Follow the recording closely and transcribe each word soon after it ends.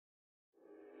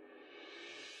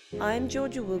I'm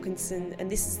Georgia Wilkinson,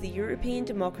 and this is the European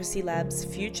Democracy Lab's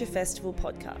Future Festival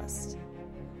podcast.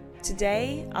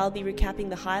 Today, I'll be recapping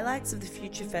the highlights of the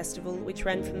Future Festival, which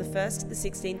ran from the 1st to the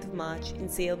 16th of March in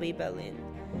CLB Berlin,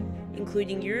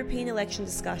 including European election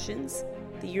discussions,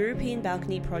 the European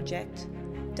Balcony Project,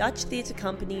 Dutch theatre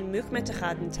company Mugmete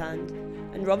Gadentand,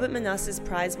 and Robert Manasse's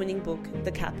prize-winning book,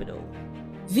 The Capital.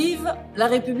 Vive la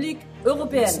République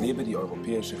européenne! Es lebe die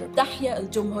Europäische Republik! تحيا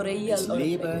الجمهورية Es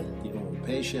lebe الأوروبية! die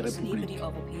Europäische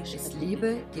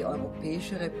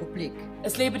Republik!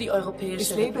 Es lebe die Europäische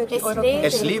Es lebe die Europäische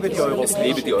Es lebe die Europäische Es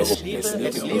lebe die Europäische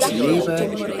Es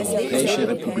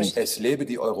lebe die Europäische Es lebe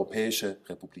die Europäische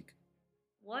Republik!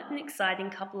 What an exciting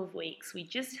couple of weeks we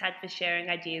just had for sharing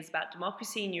ideas about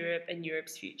democracy in Europe and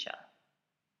Europe's future.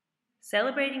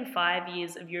 Celebrating 5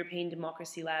 years of European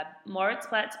Democracy Lab,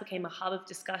 Moritzplatz became a hub of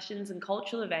discussions and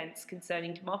cultural events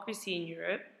concerning democracy in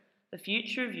Europe, the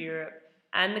future of Europe,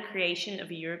 and the creation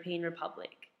of a European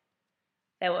Republic.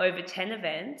 There were over 10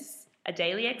 events, a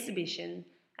daily exhibition,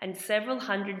 and several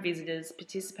hundred visitors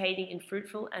participating in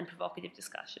fruitful and provocative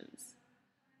discussions.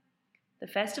 The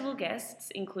festival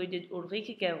guests included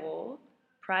Ulrike Gero,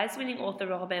 prize-winning author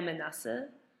Robert Manasse,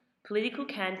 political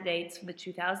candidates for the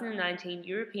 2019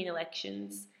 European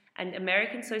elections, and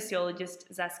American sociologist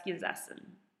Saskia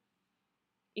Sassen.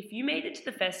 If you made it to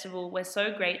the festival, we're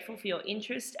so grateful for your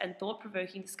interest and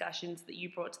thought-provoking discussions that you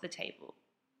brought to the table.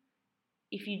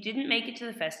 If you didn't make it to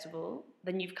the festival,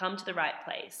 then you've come to the right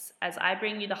place, as I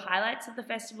bring you the highlights of the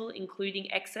festival,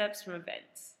 including excerpts from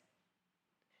events.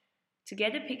 To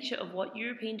get a picture of what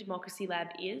European Democracy Lab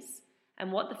is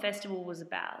and what the festival was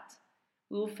about,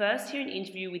 we will first hear an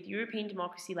interview with European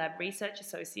Democracy Lab research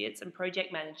associates and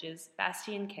project managers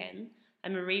Bastian Ken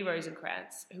and Marie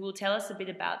Rosenkrantz, who will tell us a bit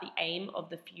about the aim of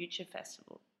the Future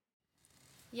Festival.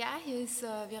 Ja, hier ist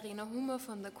Verena Hummer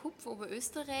von der KUPF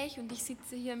Oberösterreich und ich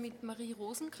sitze hier mit Marie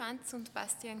Rosenkrantz und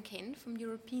Bastian Ken vom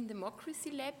European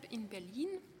Democracy Lab in Berlin.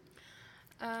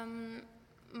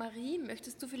 Marie,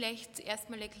 möchtest du vielleicht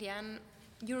erstmal erklären,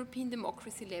 European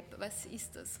Democracy Lab, was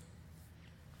ist das?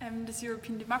 Das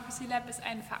European Democracy Lab ist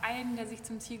ein Verein, der sich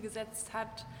zum Ziel gesetzt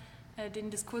hat,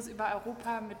 den Diskurs über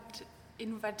Europa mit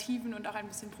innovativen und auch ein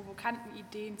bisschen provokanten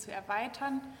Ideen zu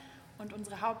erweitern. Und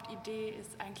unsere Hauptidee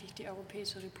ist eigentlich die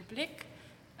Europäische Republik.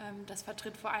 Das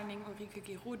vertritt vor allen Dingen Ulrike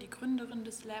Gero, die Gründerin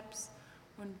des Labs.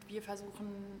 Und wir versuchen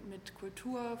mit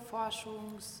Kultur-,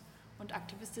 Forschungs- und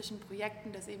aktivistischen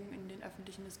Projekten das eben in den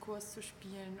öffentlichen Diskurs zu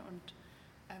spielen und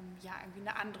irgendwie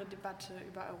eine andere Debatte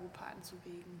über Europa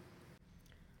anzuregen.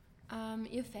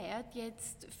 Ihr feiert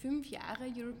jetzt 5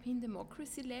 Jahre European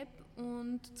Democracy Lab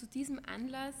und zu diesem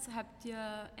Anlass habt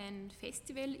ihr ein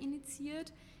Festival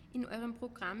initiiert. In eurem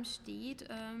Programm steht,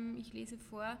 ich lese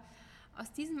vor,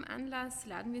 aus diesem Anlass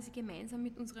laden wir Sie gemeinsam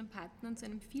mit unseren Partnern zu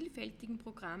einem vielfältigen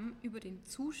Programm über den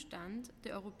Zustand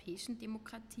der europäischen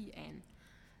Demokratie ein.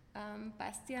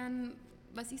 Bastian,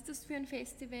 was ist das für ein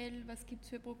Festival? Was gibt es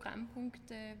für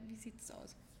Programmpunkte? Wie sieht es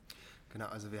aus? Genau,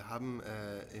 also wir haben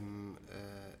im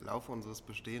Laufe unseres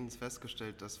Bestehens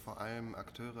festgestellt, dass vor allem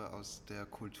Akteure aus der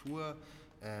Kultur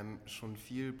schon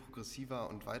viel progressiver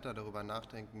und weiter darüber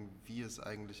nachdenken, wie es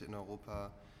eigentlich in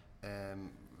Europa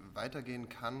weitergehen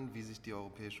kann, wie sich die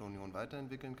Europäische Union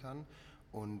weiterentwickeln kann.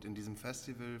 Und in diesem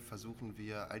Festival versuchen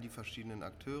wir, all die verschiedenen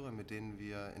Akteure, mit denen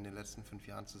wir in den letzten 5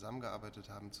 Jahren zusammengearbeitet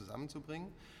haben,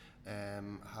 zusammenzubringen.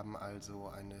 Haben also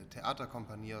eine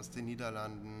Theaterkompanie aus den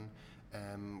Niederlanden,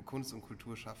 Kunst- und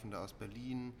Kulturschaffende aus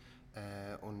Berlin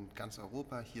und ganz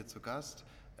Europa hier zu Gast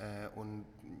und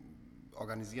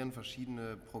organisieren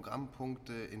verschiedene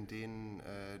Programmpunkte, in denen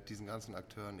diesen ganzen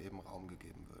Akteuren eben Raum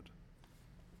gegeben wird.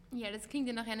 Ja, das klingt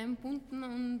ja nach einem bunten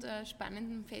und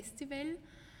spannenden Festival.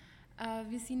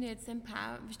 Wir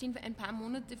stehen ein paar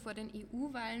Monate vor den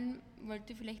EU-Wahlen. Wollt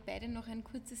ihr vielleicht beide noch ein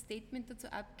kurzes Statement dazu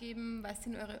abgeben? Was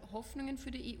sind eure Hoffnungen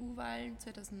für die EU-Wahlen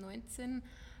 2019?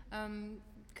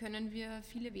 Können wir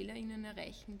viele WählerInnen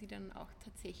erreichen, die dann auch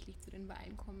tatsächlich zu den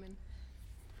Wahlen kommen?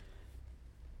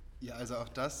 Ja, also auch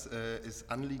das ist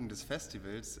Anliegen des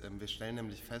Festivals. Wir stellen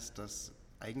nämlich fest, dass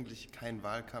eigentlich kein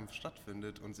Wahlkampf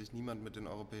stattfindet und sich niemand mit den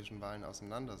europäischen Wahlen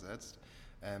auseinandersetzt.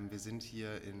 Wir sind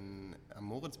hier am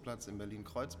Moritzplatz in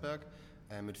Berlin-Kreuzberg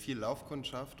mit viel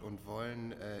Laufkundschaft und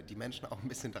wollen die Menschen auch ein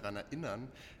bisschen daran erinnern,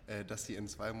 dass sie in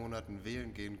 2 Monaten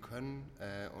wählen gehen können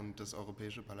und das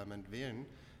Europäische Parlament wählen.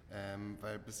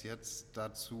 Weil bis jetzt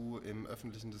dazu im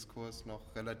öffentlichen Diskurs noch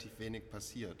relativ wenig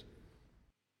passiert.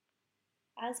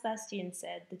 As Bastian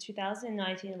said, the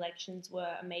 2019 elections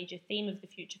were a major theme of the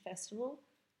Future Festival.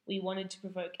 We wanted to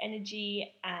provoke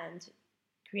energy and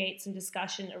create some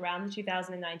discussion around the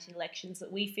 2019 elections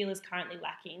that we feel is currently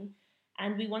lacking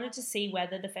and we wanted to see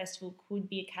whether the festival could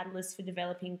be a catalyst for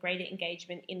developing greater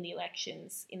engagement in the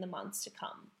elections in the months to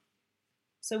come.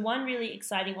 So one really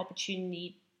exciting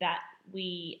opportunity that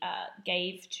we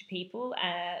gave to people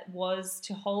was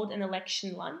to hold an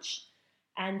election lunch.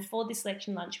 And for this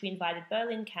election lunch, we invited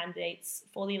Berlin candidates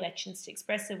for the elections to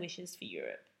express their wishes for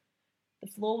Europe. The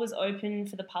floor was open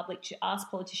for the public to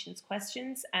ask politicians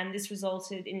questions, and this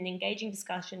resulted in an engaging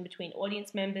discussion between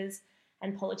audience members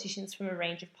and politicians from a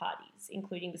range of parties,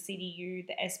 including the CDU,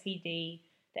 the SPD,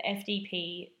 the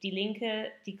FDP, Die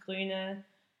Linke, Die Grüne,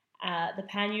 the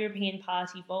Pan-European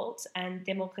Party Volt, and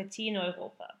Demokratie in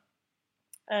Europa.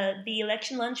 The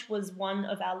election lunch was one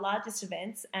of our largest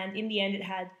events, and in the end it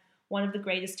had one of the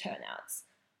greatest turnouts.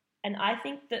 And I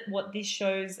think that what this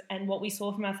shows, and what we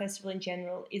saw from our festival in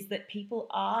general, is that people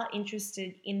are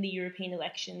interested in the European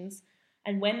elections,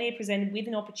 and when they're presented with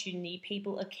an opportunity,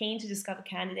 people are keen to discover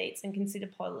candidates and consider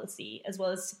policy, as well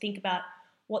as to think about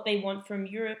what they want from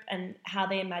Europe and how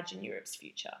they imagine Europe's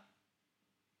future.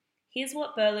 Here's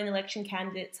what Berlin election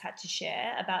candidates had to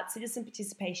share about citizen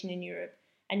participation in Europe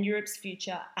and Europe's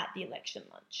future at the election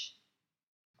lunch.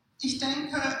 Ich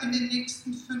denke, in den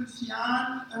nächsten 5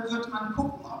 Jahren wird man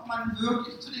gucken, ob man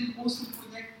wirklich zu den großen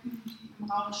Projekten, die im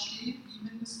Raum stehen, wie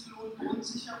Mindestlohn,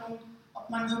 Lohnsicherung, ob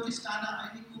man wirklich da eine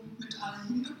Einigung mit allen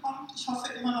hinbekommt. Ich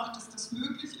hoffe immer noch, dass das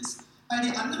möglich ist, weil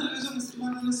die andere Lösung ist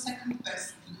immer nur eine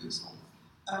Second-Best-Lösung,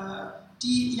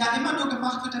 die ja immer nur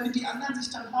gemacht wird, damit die anderen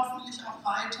sich dann hoffentlich auch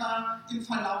weiter im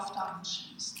Verlauf da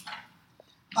anschließen.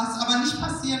 Was aber nicht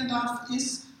passieren darf,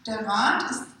 ist, der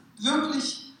Rat ist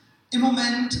wirklich im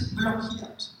Moment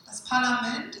blockiert. Das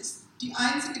Parlament ist die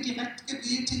einzige direkt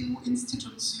gewählte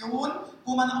EU-Institution,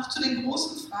 wo man auch zu den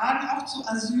großen Fragen, auch zu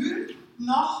Asyl,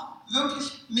 noch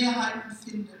wirklich Mehrheiten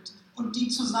findet und die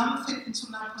zusammenfinden zu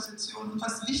einer Position. Und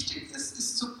was wichtig ist,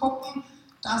 ist zu gucken,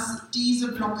 dass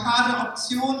diese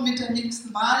Blockadeoption mit der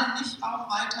nächsten Wahl nicht auch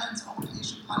weiter ins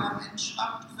Europäische Parlament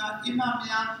schwappt über immer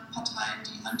mehr Parteien,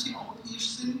 die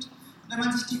antieuropäisch sind. Wenn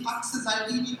man sich die Achse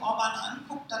Salvini-Orban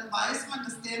anguckt, dann weiß man,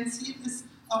 dass deren Ziel ist,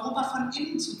 Europa von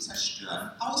innen zu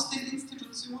zerstören, aus den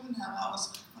Institutionen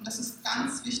heraus. Und dass es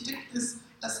ganz wichtig ist,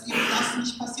 dass eben das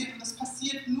nicht passiert. Und das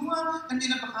passiert nur, wenn wir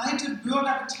eine breite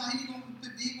Bürgerbeteiligung und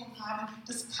Bewegung haben.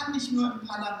 Das kann nicht nur im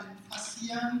Parlament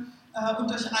passieren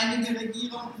und durch einige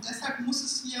Regierungen. Und deshalb muss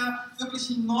es hier wirklich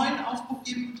einen neuen Aufbruch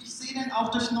geben. Und ich sehe den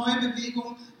auch durch neue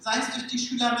Bewegungen, sei es durch die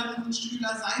Schülerinnen und Schüler,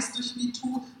 sei es durch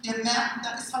MeToo. Wir merken,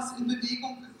 da ist was in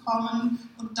Bewegung gekommen.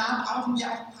 Und da brauchen wir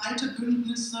auch breite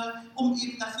Bündnisse, um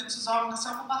eben dafür zu sorgen, dass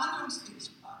Europa handlungsfähig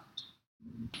bleibt.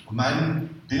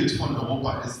 Mein Bild von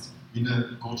Europa ist wie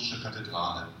eine gotische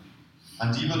Kathedrale.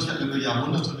 An die wird ja über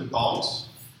Jahrhunderte gebaut.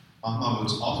 Manchmal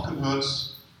wird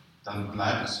aufgehört, dann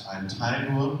bleibt ein Teil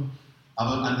nur.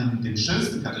 Aber an den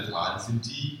schönsten Kathedralen sind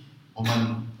die, wo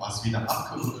man was wieder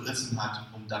abgerissen hat,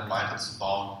 um dann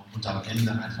weiterzubauen und am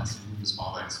Ende einfach so ein gutes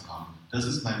Bauwerk zu haben. Das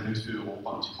ist mein Bild für Europa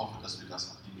und ich hoffe, dass wir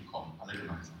das auch hinbekommen, alle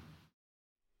gemeinsam.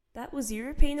 That was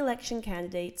European election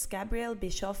candidates Gabriele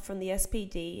Bischoff from the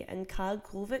SPD and Karl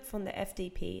Gruvert from the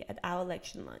FDP at our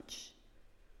election lunch.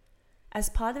 As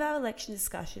part of our election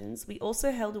discussions, we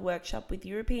also held a workshop with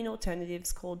European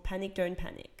alternatives called Panic Don't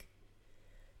Panic.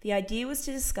 The idea was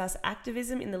to discuss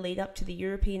activism in the lead up to the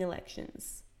European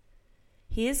elections.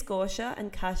 Here's Gorsha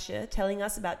and Kasia telling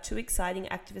us about two exciting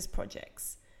activist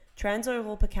projects,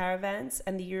 Trans-Europa Caravans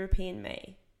and the European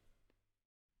May.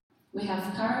 We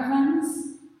have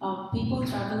caravans of people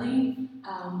traveling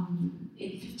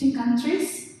in 15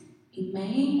 countries in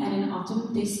May and in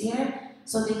autumn this year,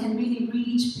 so they can really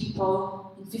reach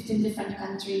people in 15 different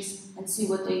countries and see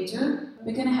what they do.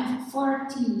 We're going to have 4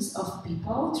 teams of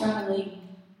people traveling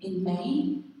in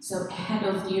May, so ahead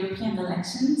of the European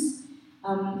elections,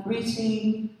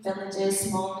 reaching villages,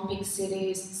 small and big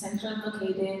cities, centrally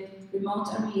located, remote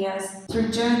areas, through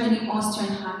Germany, Austria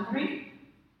and Hungary.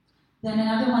 Then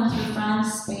another one through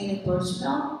France, Spain and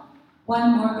Portugal.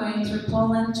 One more going through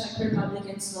Poland, Czech Republic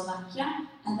and Slovakia.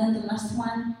 And then the last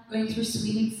one going through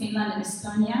Sweden, Finland and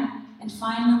Estonia. And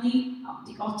finally,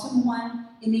 the autumn one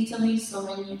in Italy,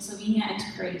 Slovenia and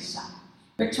Croatia.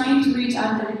 We're trying to reach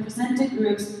out the represented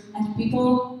groups and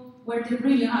people where they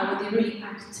really are, where they really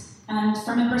act. And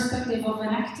from a perspective of an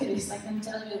activist, I can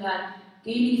tell you that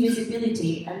gaining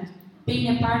visibility and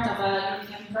being a part of a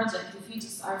European project, if you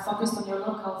just are focused on your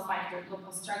local fight, your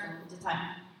local struggle all the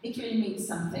time, it really means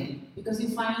something, because you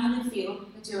finally feel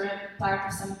that you're a part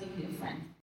of something different.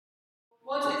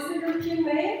 What is the European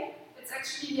May? It's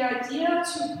actually the idea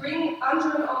to bring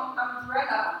under an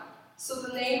umbrella, so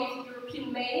the name of the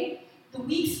European May, the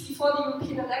weeks before the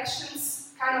European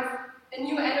elections, kind of a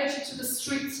new energy to the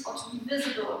streets or to be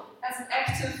visible as an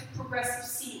active, progressive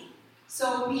scene.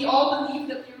 So we all believe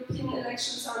that European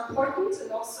elections are important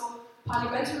and also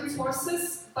parliamentary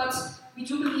forces, but we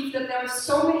do believe that there are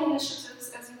so many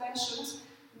initiatives, as you mentioned,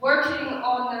 working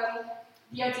on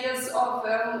the ideas of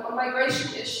on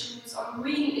migration issues, on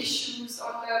green issues,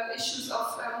 on issues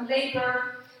of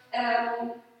labor,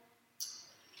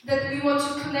 that we want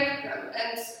to connect them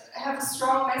and have a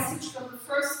strong message from the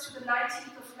 1st to the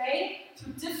 19th of May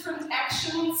through different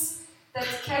actions that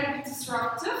can be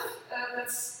disruptive.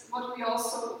 That's what we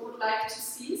also would like to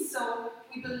see. So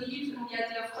we believe in the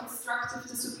idea of constructive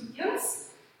disobedience,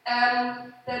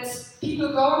 that people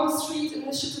go on the street,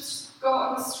 initiatives go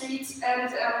on the street and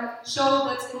show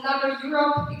that another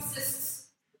Europe exists.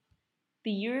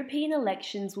 The European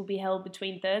elections will be held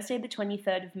between Thursday the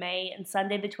 23rd of May and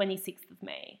Sunday the 26th of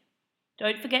May.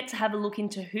 Don't forget to have a look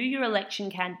into who your election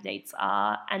candidates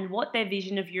are and what their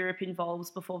vision of Europe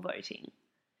involves before voting.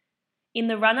 In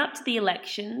the run-up to the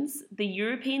elections, the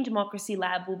European Democracy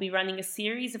Lab will be running a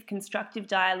series of constructive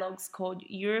dialogues called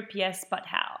Europe Yes But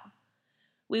How.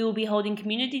 We will be holding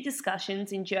community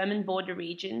discussions in German border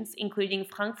regions, including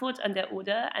Frankfurt an der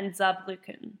Oder and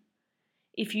Saarbrücken.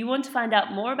 If you want to find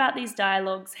out more about these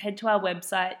dialogues, head to our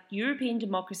website,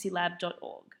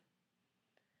 europeandemocracylab.org.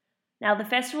 Now, the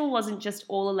festival wasn't just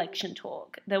all election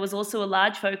talk. There was also a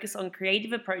large focus on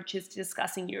creative approaches to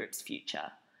discussing Europe's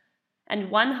future.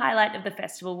 And one highlight of the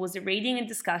festival was a reading and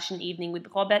discussion evening with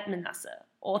Robert Menasse,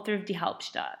 author of Die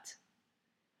Hauptstadt.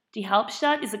 Die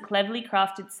Hauptstadt is a cleverly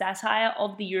crafted satire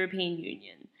of the European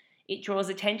Union. It draws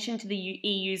attention to the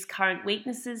EU's current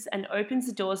weaknesses and opens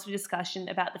the doors for discussion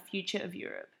about the future of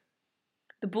Europe.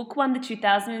 The book won the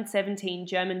 2017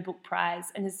 German Book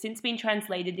Prize and has since been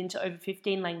translated into over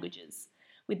 15 languages,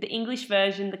 with the English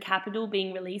version, The Capital,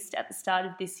 being released at the start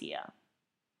of this year.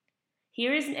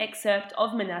 Here is an excerpt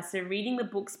of Menasse reading the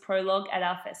book's prologue at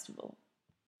our festival.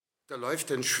 Da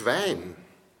läuft ein Schwein.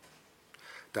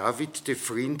 David de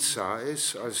Vriend sah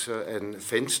es, als ein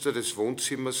Fenster des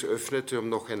Wohnzimmers öffnete, um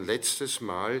noch ein letztes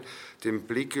Mal den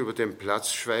Blick über den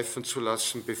Platz schweifen zu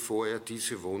lassen, bevor er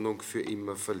diese Wohnung für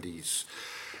immer verließ.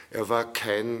 Er war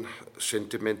kein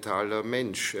sentimentaler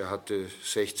Mensch. Er hatte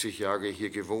 60 Jahre hier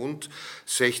gewohnt,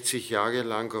 60 Jahre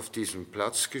lang auf diesen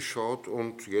Platz geschaut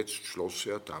und jetzt schloss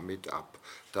er damit ab.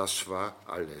 Das war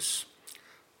alles.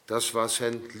 Das war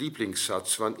sein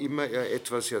Lieblingssatz. Wann immer er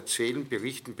etwas erzählen,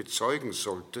 berichten, bezeugen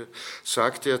sollte,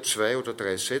 sagte er 2 oder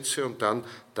 3 Sätze und dann,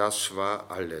 das war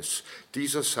alles.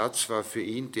 Dieser Satz war für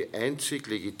ihn die einzig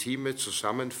legitime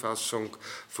Zusammenfassung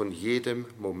von jedem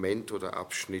Moment oder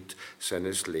Abschnitt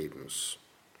seines Lebens.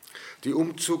 Die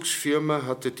Umzugsfirma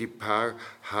hatte die paar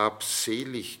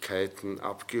Habseligkeiten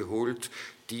abgeholt,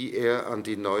 die er an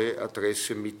die neue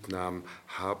Adresse mitnahm.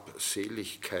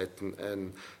 Habseligkeiten,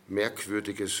 ein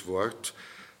merkwürdiges Wort,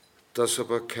 das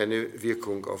aber keine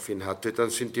Wirkung auf ihn hatte. Dann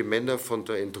sind die Männer von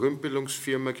der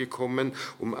Entrümpelungsfirma gekommen,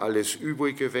 um alles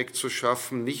Übrige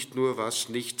wegzuschaffen, nicht nur was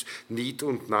nicht nied-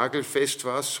 und nagelfest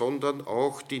war, sondern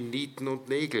auch die Nieten und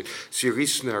Nägel. Sie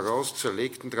rissen heraus,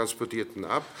 zerlegten, transportierten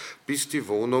ab, bis die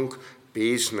Wohnung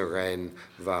besenrein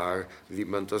war, wie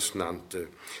man das nannte.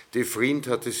 De Vriend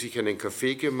hatte sich einen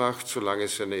Kaffee gemacht, solange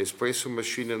seine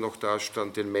Espressomaschine noch da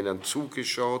stand, den Männern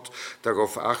zugeschaut,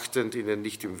 darauf achtend, ihnen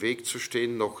nicht im Weg zu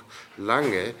stehen. Noch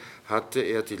lange hatte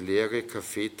er die leere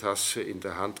Kaffeetasse in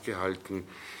der Hand gehalten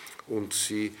und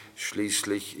sie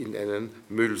schließlich in einen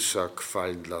Müllsack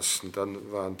fallen lassen.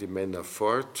 Dann waren die Männer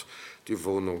fort, die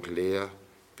Wohnung leer,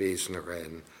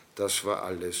 besenrein. Das war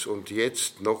alles. Und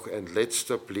jetzt noch ein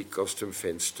letzter Blick aus dem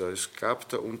Fenster. Es gab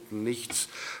da unten nichts,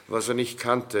 was er nicht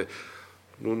kannte.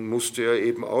 Nun musste er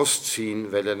eben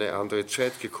ausziehen, weil eine andere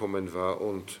Zeit gekommen war.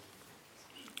 Und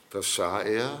da sah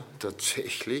er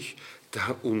tatsächlich,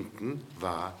 da unten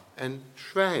war ein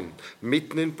Schwein,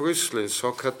 mitten in Brüssel, in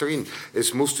Saint-Catherine.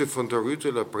 Es musste von der Rue de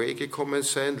la Bray gekommen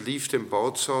sein, lief den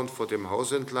Bauzaun vor dem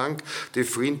Haus entlang. De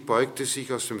Vriend beugte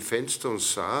sich aus dem Fenster und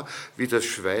sah, wie das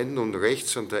Schwein nun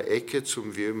rechts an der Ecke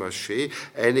zum Vieux Marché,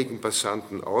 einigen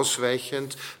Passanten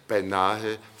ausweichend,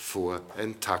 beinahe vor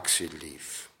ein Taxi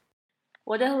lief.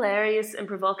 What a hilarious and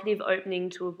provocative opening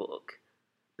to a book.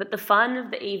 But the fun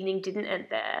of the evening didn't end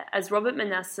there, as Robert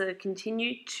Menasse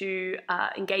continued to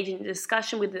engage in a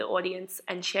discussion with the audience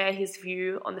and share his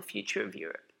view on the future of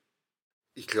Europe.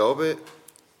 Ich glaube,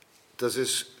 dass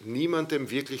es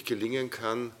niemandem wirklich gelingen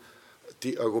kann,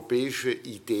 die europäische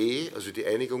Idee, also die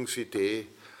Einigungsidee,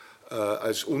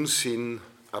 als Unsinn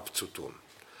abzutun.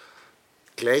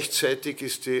 Gleichzeitig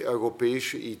ist die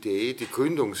europäische Idee, die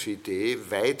Gründungsidee,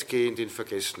 weitgehend in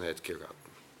Vergessenheit geraten.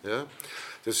 Ja?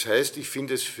 Das heißt, ich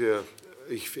finde es für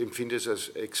ich empfinde es als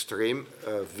extrem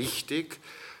wichtig,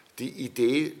 die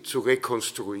Idee zu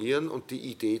rekonstruieren und die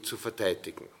Idee zu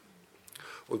verteidigen.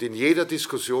 Und in jeder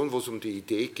Diskussion, wo es um die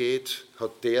Idee geht,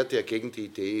 hat der gegen die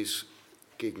Idee ist,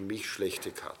 gegen mich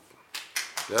schlechte Karten.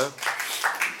 Ja?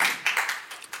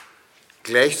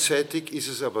 Gleichzeitig ist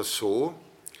es aber so,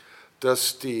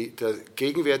 dass der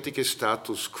gegenwärtige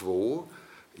Status quo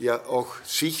ja auch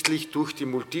sichtlich durch die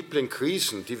multiplen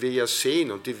Krisen, die wir ja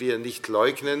sehen und die wir nicht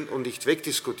leugnen und nicht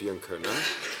wegdiskutieren können,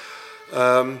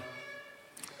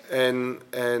 ein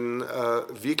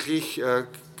wirklich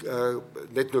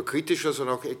nicht nur kritischer,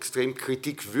 sondern auch extrem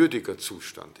kritikwürdiger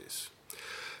Zustand ist.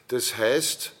 Das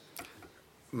heißt,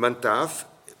 man darf,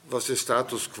 was den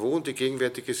Status quo und die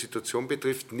gegenwärtige Situation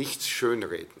betrifft, nichts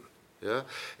schönreden. Ja,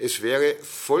 es wäre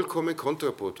vollkommen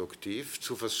kontraproduktiv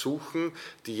zu versuchen,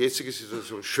 die jetzige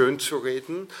Situation schön zu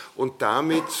reden und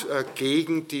damit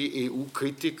gegen die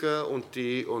EU-Kritiker und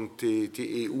die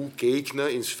EU-Gegner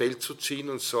ins Feld zu ziehen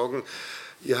und sagen,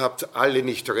 ihr habt alle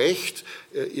nicht recht,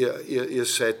 ihr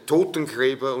seid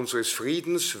Totengräber unseres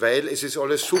Friedens, weil es ist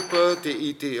alles super,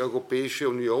 die Europäische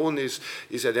Union ist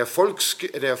eine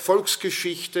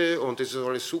Erfolgsgeschichte und es ist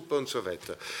alles super und so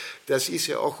weiter. Das ist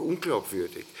ja auch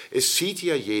unglaubwürdig. Es sieht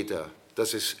ja jeder,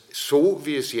 dass es so,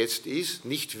 wie es jetzt ist,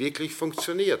 nicht wirklich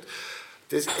funktioniert.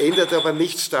 Das ändert aber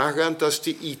nichts daran, dass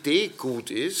die Idee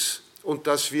gut ist und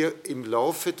dass wir im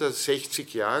Laufe der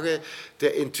 60 Jahre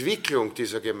der Entwicklung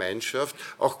dieser Gemeinschaft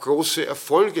auch große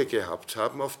Erfolge gehabt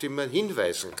haben, auf die man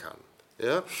hinweisen kann,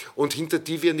 ja, und hinter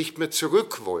die wir nicht mehr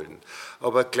zurück wollen.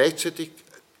 Aber gleichzeitig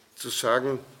zu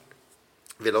sagen,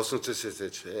 wir lassen uns das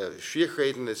jetzt schier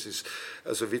reden,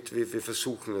 wir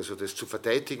versuchen also das zu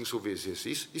verteidigen, so wie es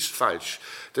ist falsch.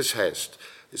 Das heißt,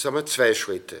 jetzt haben wir 2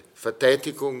 Schritte.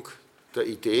 Verteidigung der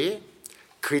Idee,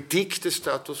 Kritik des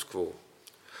Status quo.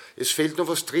 Es fehlt noch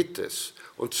was Drittes,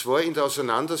 und zwar in der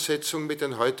Auseinandersetzung mit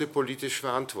den heute politisch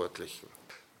Verantwortlichen.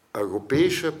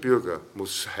 Europäischer Bürger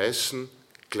muss heißen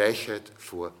Gleichheit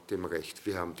vor dem Recht.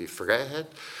 Wir haben die Freiheit,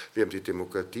 wir haben die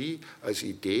Demokratie als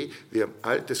Idee, wir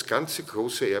haben das ganze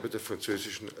große Erbe der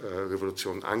Französischen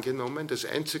Revolution angenommen. Das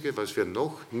Einzige, was wir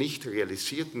noch nicht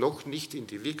realisiert, noch nicht in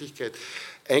die Wirklichkeit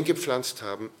eingepflanzt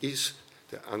haben, ist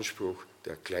der Anspruch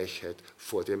der Gleichheit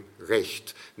vor dem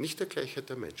Recht. Nicht der Gleichheit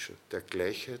der Menschen, der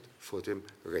Gleichheit vor dem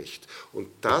Recht. Und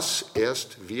das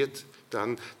erst wird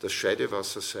dann das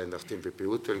Scheidewasser sein, nachdem wir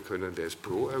beurteilen können, wer ist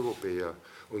Pro-Europäer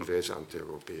und wer ist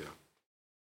Anti-Europäer.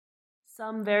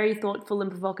 Some very thoughtful and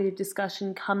provocative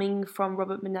discussion coming from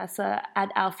Robert Manassa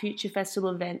at our TURE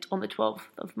Festival event on the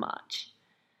 12th of March.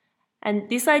 And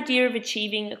this idea of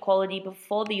achieving equality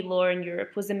before the law in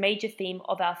Europe was a major theme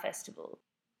of our festival.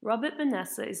 Robert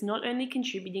Manassa is not only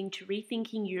contributing to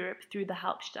rethinking Europe through the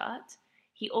Hauptstadt,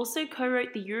 he also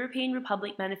co-wrote the European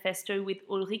Republic Manifesto with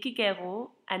Ulrike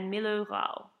Guérot and Milo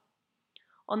Rau.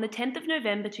 On the 10th of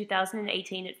November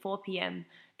 2018 at 4 p.m,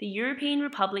 the European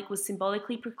Republic was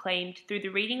symbolically proclaimed through the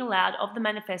reading aloud of the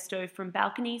manifesto from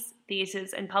balconies,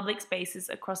 theatres and public spaces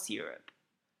across Europe.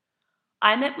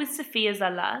 I met with Sofia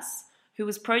Zalas, who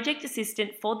was project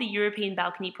assistant for the European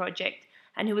Balcony Project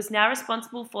and who is now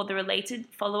responsible for the related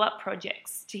follow-up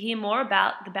projects, to hear more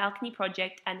about the Balcony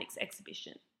Project and its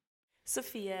exhibition.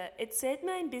 Sophia, erzählt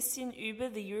mir ein bisschen über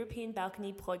the European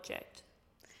Balcony Project.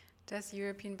 Das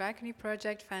European Balcony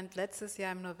Project fand letztes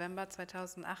Jahr im November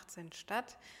 2018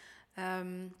 statt.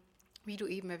 Wie du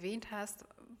eben erwähnt hast,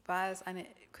 war es eine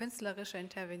künstlerische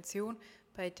Intervention,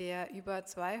 bei der über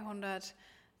 200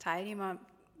 Teilnehmer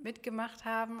mitgemacht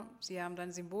haben. Sie haben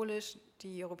dann symbolisch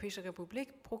die Europäische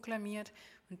Republik proklamiert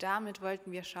und damit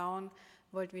wollten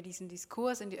wir diesen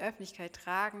Diskurs in die Öffentlichkeit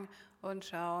tragen und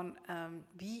schauen,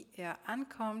 wie er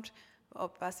ankommt,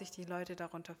 was sich die Leute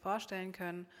darunter vorstellen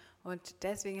können. Und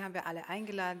deswegen haben wir alle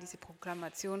eingeladen, diese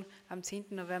Proklamation am 10.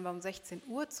 November um 16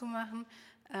 Uhr zu machen,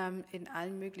 in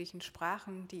allen möglichen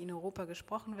Sprachen, die in Europa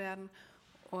gesprochen werden,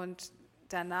 und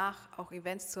danach auch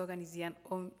Events zu organisieren,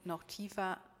 um noch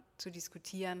tiefer zu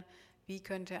diskutieren, wie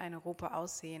könnte ein Europa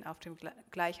aussehen auf dem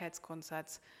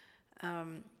Gleichheitsgrundsatz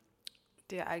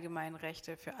der allgemeinen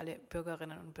Rechte für alle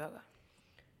Bürgerinnen und Bürger.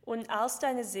 Und aus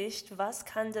deiner Sicht, was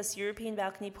kann das European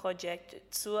Balcony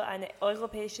Project zu einer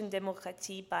europäischen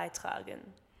Demokratie beitragen?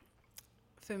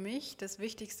 Für mich das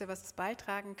Wichtigste, was es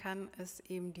beitragen kann, ist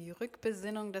eben die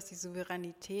Rückbesinnung, dass die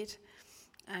Souveränität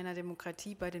einer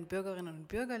Demokratie bei den Bürgerinnen und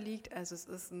Bürgern liegt. Also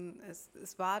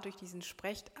es war durch diesen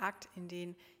Sprechakt, in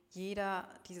den jeder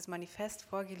dieses Manifest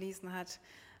vorgelesen hat,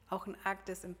 auch ein Akt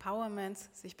des Empowerments,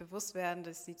 sich bewusst werden,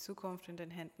 dass die Zukunft in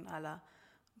den Händen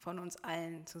von uns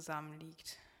allen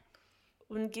zusammenliegt.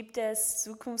 Und gibt es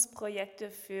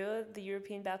Zukunftsprojekte für the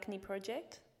European Balcony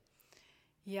Project?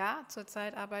 Ja,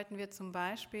 zurzeit arbeiten wir zum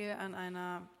Beispiel an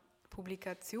einer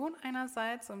Publikation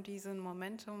einerseits, um diesem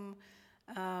Momentum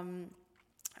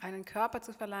einen Körper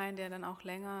zu verleihen, der dann auch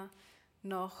länger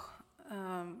noch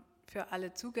für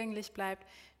alle zugänglich bleibt.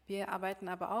 Wir arbeiten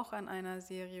aber auch an einer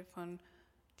Serie von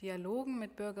Dialogen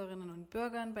mit Bürgerinnen und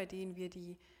Bürgern, bei denen wir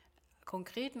die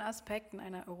konkreten Aspekte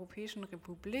einer Europäischen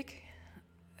Republik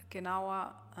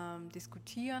genauer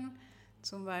diskutieren.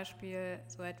 Zum Beispiel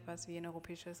so etwas wie eine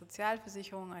europäische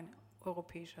Sozialversicherung, ein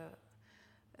europäisches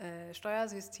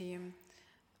Steuersystem.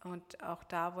 Und auch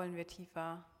da wollen wir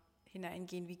tiefer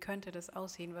hineingehen. Wie könnte das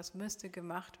aussehen? Was müsste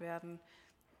gemacht werden?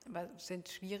 Was sind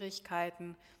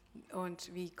Schwierigkeiten?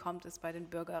 Und wie kommt es bei den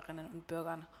Bürgerinnen und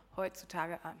Bürgern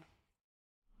heutzutage an?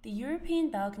 The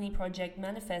European Balcony Project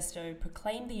Manifesto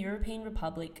proclaimed the European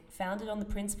Republic founded on the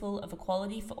principle of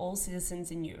equality for all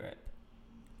citizens in Europe.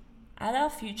 At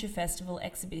our Future Festival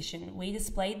exhibition, we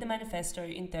displayed the manifesto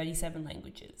in 37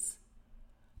 languages.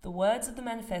 The words of the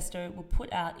manifesto were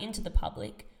put out into the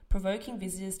public, provoking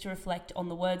visitors to reflect on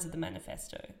the words of the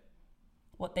manifesto,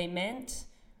 what they meant,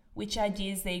 which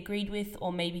ideas they agreed with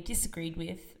or maybe disagreed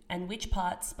with, and which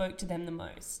parts spoke to them the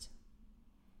most.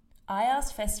 I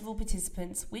asked festival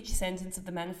participants which sentence of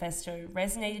the manifesto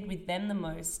resonated with them the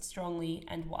most strongly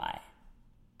and why.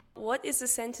 What is the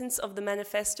sentence of the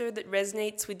manifesto that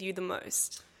resonates with you the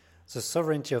most? The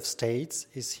sovereignty of states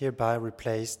is hereby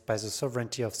replaced by the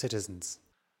sovereignty of citizens.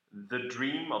 The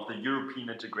dream of the European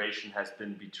integration has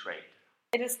been betrayed.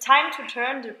 It is time to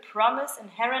turn the promise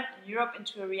inherent in Europe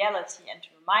into a reality and to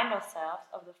remind ourselves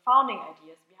of the founding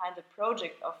ideas behind the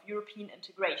project of European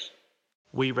integration.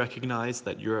 We recognize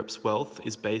that Europe's wealth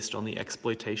is based on the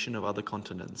exploitation of other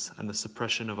continents and the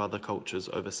suppression of other cultures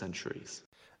over centuries.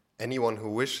 Anyone who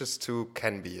wishes to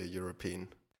can be a European.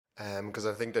 Because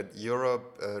I think that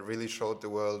Europe really showed the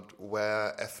world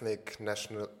where ethnic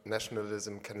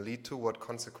nationalism can lead to, what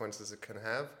consequences it can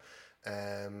have.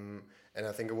 And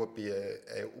I think it would be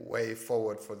a way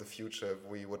forward for the future if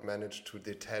we would manage to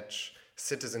detach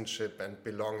citizenship and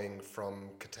belonging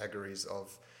from categories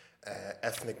of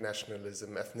ethnic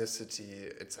nationalism,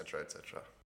 ethnicity, etc., etc.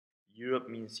 Europe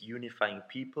means unifying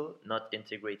people, not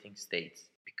integrating states.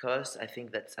 Because I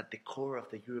think that's at the core of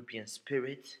the European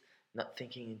spirit, not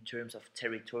thinking in terms of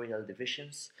territorial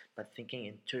divisions, but thinking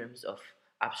in terms of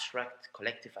abstract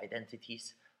collective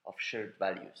identities of shared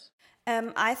values.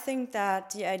 I think that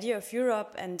the idea of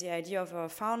Europe and the idea of our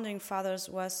founding fathers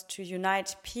was to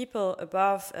unite people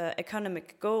above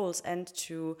economic goals and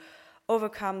to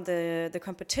overcome the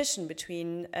competition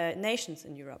between nations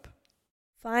in Europe.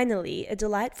 Finally, a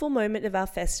delightful moment of our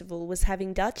festival was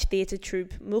having Dutch theatre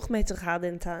troupe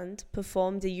Muchmetergadentand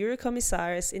perform the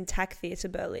Eurocommissaris in TAC Theatre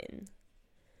Berlin.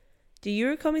 The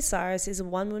Eurocommissaris is a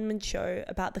one-woman show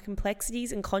about the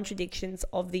complexities and contradictions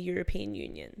of the European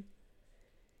Union.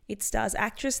 It stars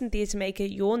actress and theatre maker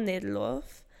Jorn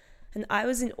Nederlof, and I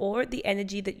was in awe at the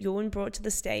energy that Jorn brought to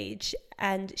the stage,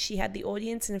 and she had the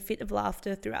audience in a fit of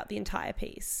laughter throughout the entire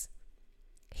piece.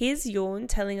 Here's Jorn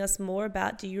telling us more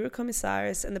about the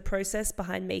Eurocommissaris and the process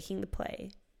behind making the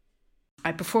play.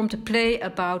 I performed a play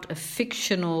about a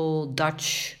fictional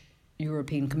Dutch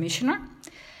European Commissioner,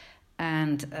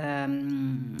 and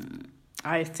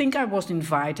I think I was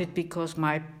invited because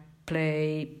my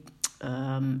play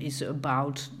is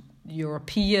about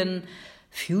European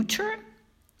future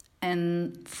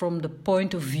and from the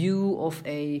point of view of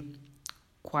a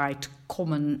quite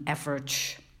common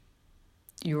average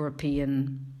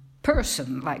European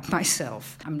person like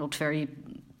myself. I'm not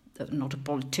a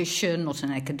politician, not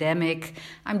an academic.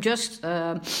 I'm just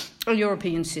a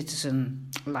European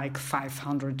citizen like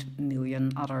 500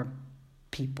 million other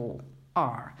people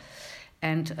are.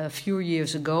 And a few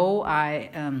years ago, I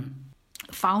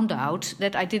found out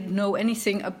that I didn't know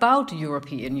anything about the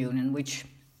European Union, which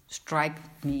struck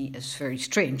me as very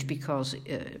strange because,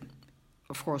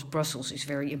 of course, Brussels is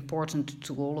very important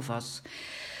to all of us.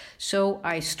 So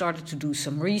I started to do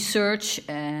some research,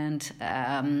 and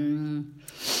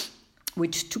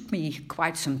which took me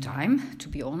quite some time, to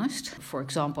be honest. For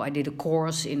example, I did a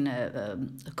course in a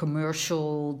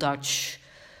commercial Dutch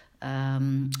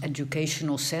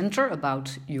educational center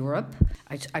about Europe.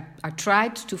 I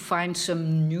tried to find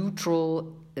some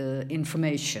neutral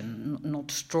information,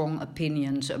 not strong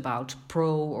opinions about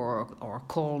pro or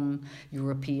con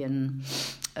European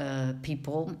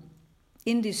people.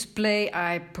 In this play,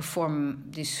 I perform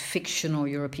this fictional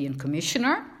European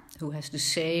commissioner who has the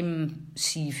same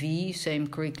CV, same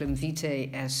curriculum vitae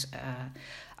as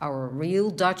our real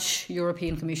Dutch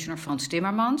European commissioner, Frans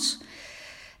Timmermans.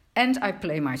 and I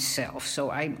play myself.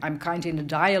 So I'm kind of in a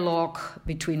dialogue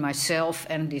between myself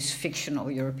and this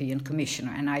fictional European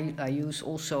Commissioner, and I use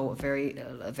also a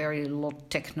very lot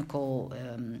technical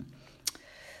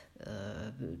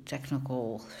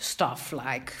stuff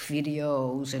like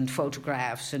videos and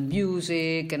photographs and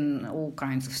music and all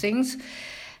kinds of things.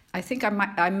 I think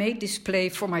I made this play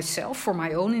for myself, for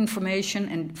my own information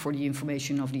and for the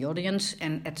information of the audience,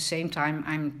 and at the same time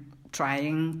I'm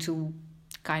trying to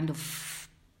kind of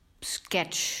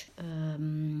sketch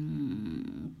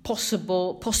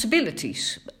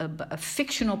possibilities,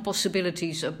 fictional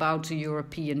possibilities about the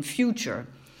European future,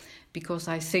 because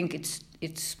I think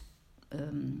it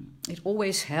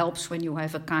always helps when you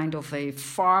have a kind of a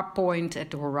far point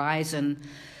at the horizon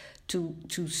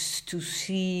to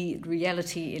see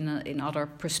reality in other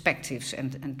perspectives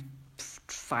and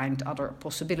find other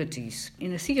possibilities.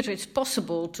 In a theater, it's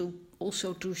possible to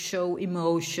also to show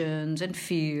emotions and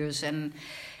fears and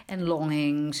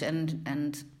longings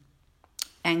and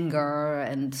anger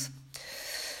and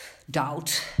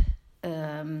doubt,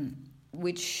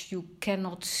 which you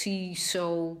cannot see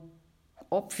so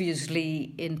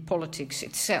obviously in politics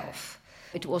itself.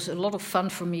 It was a lot of fun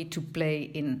for me to play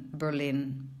in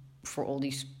Berlin for all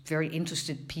these very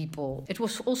interested people. It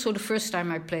was also the first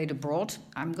time I played abroad.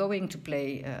 I'm going to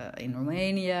play in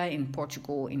Romania, in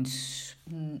Portugal, in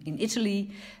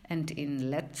Italy, and in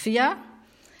Latvia.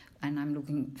 And I'm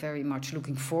very much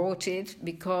looking forward to it,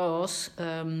 because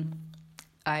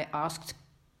I asked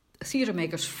theatre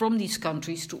makers from these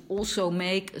countries to also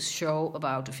make a show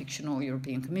about a fictional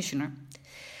European Commissioner.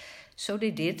 So they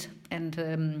did,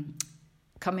 and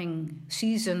coming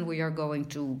season we are going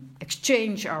to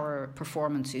exchange our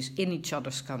performances in each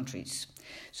other's countries.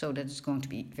 So that is going to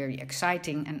be very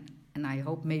exciting, and I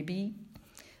hope maybe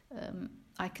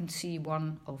I can see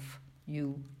one of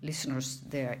you listeners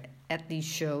there at these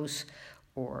shows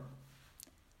or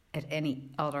at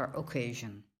any other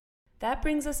occasion. That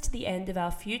brings us to the end of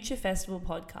our Future Festival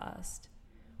podcast.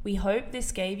 We hope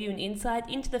this gave you an insight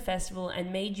into the festival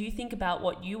and made you think about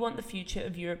what you want the future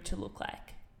of Europe to look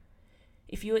like.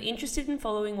 If you are interested in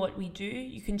following what we do,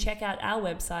 you can check out our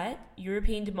website,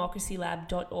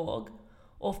 europeandemocracylab.org,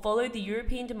 or follow the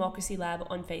European Democracy Lab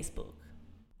on Facebook.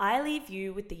 I leave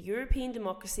you with the European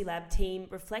Democracy Lab team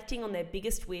reflecting on their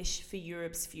biggest wish for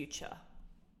Europe's future.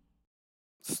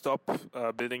 Stop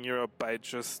building Europe by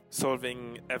just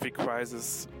solving every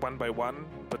crisis one by one,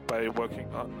 but by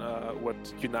working on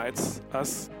what unites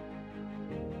us.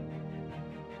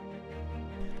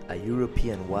 A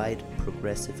European-wide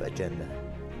progressive agenda.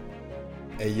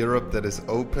 A Europe that is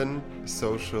open,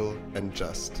 social and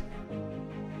just.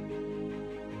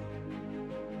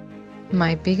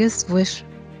 My biggest wish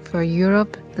for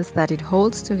Europe is that it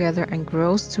holds together and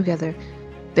grows together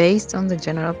based on the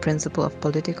general principle of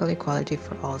political equality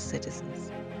for all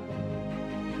citizens.